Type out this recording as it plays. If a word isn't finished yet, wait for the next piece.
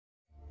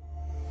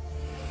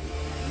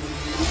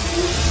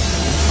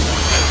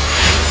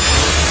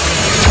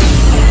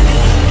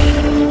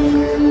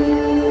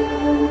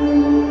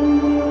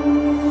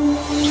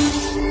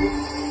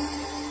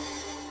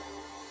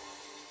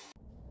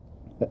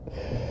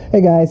Hey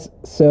guys,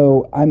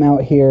 so I'm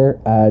out here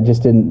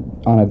just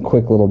on a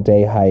quick little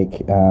day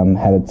hike.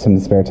 Had some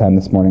spare time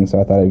this morning, so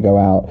I thought I'd go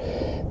out.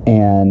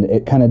 And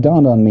it kind of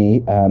dawned on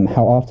me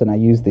how often I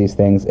use these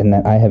things and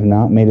that I have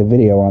not made a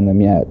video on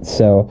them yet.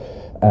 So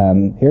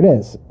here it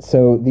is.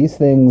 So these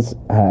things,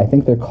 I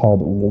think they're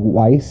called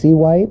Wicey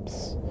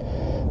wipes.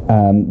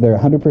 They're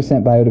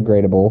 100%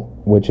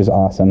 biodegradable, which is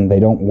awesome.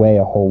 They don't weigh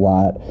a whole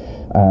lot.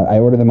 I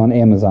ordered them on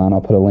Amazon. I'll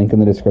put a link in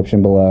the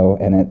description below.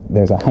 And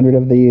there's 100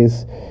 of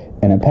these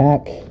in a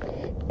pack,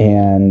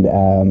 and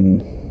I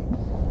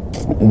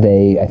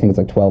think it's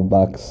like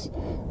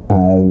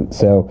 $12.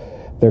 So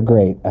they're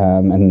great.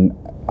 And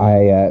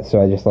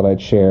so I just thought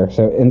I'd share.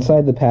 So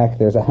inside the pack,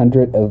 there's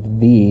 100 of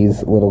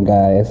these little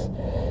guys.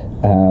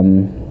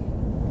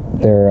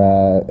 They're,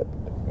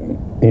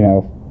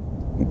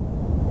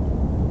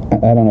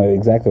 I don't know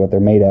exactly what they're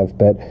made of,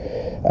 but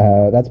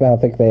that's about how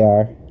thick they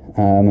are,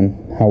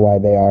 and how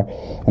wide they are.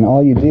 And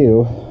all you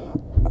do,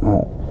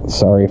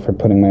 sorry for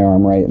putting my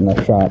arm right in the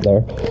shot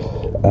there,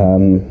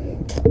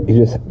 you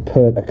just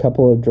put a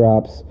couple of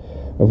drops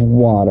of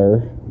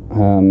water.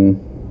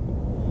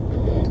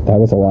 That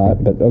was a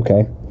lot, but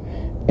okay.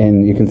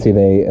 And you can see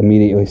they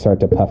immediately start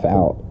to puff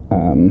out.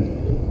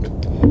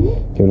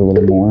 Give it a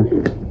little more.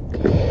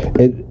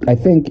 I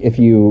think if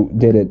you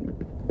did it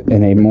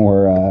in a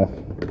more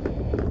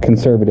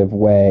conservative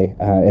way,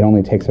 it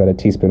only takes about a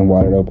teaspoon of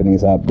water to open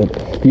these up,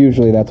 but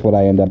usually that's what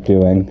I end up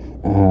doing.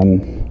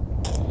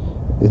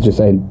 It's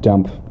just I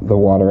dump the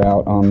water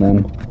out on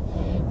them.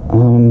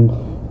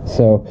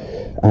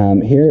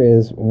 Here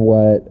is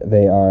what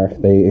they are.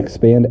 They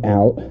expand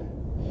out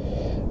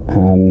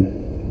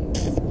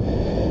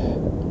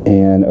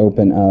and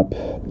open up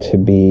to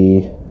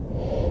be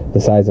the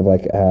size of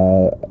like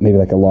maybe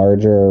like a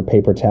larger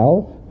paper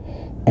towel,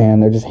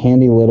 and they're just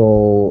handy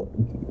little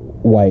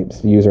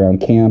wipes to use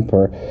around camp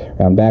or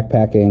around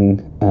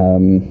backpacking,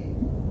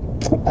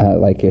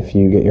 like if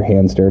you get your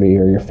hands dirty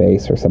or your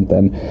face or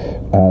something,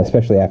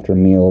 especially after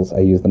meals. I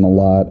use them a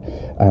lot.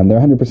 They're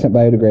 100%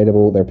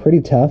 biodegradable. They're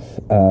pretty tough,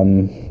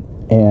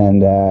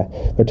 and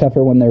they're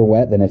tougher when they're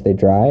wet than if they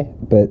dry,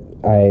 but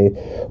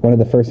one of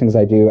the first things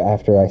I do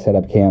after I set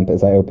up camp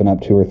is I open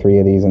up 2 or 3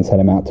 of these and set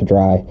them out to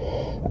dry,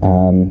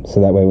 so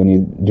that way when you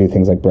do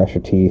things like brush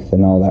your teeth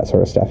and all that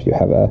sort of stuff, you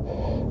have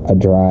a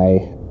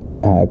dry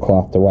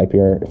cloth to wipe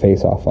your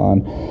face off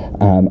on.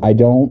 I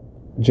don't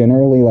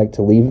generally like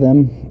to leave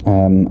them.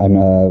 I'm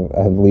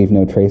a leave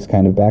no trace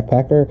kind of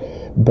backpacker,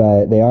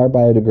 but they are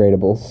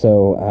biodegradable,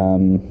 so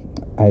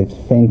I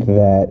think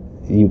that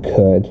you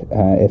could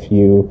if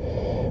you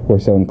were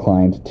so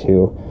inclined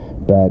to.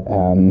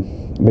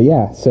 But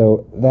yeah,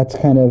 so that's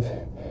kind of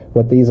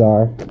what these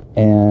are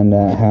and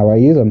how I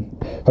use them.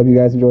 Hope you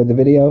guys enjoyed the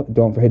video.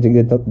 Don't forget to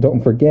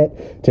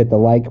hit the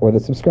like or the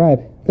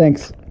subscribe.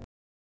 Thanks.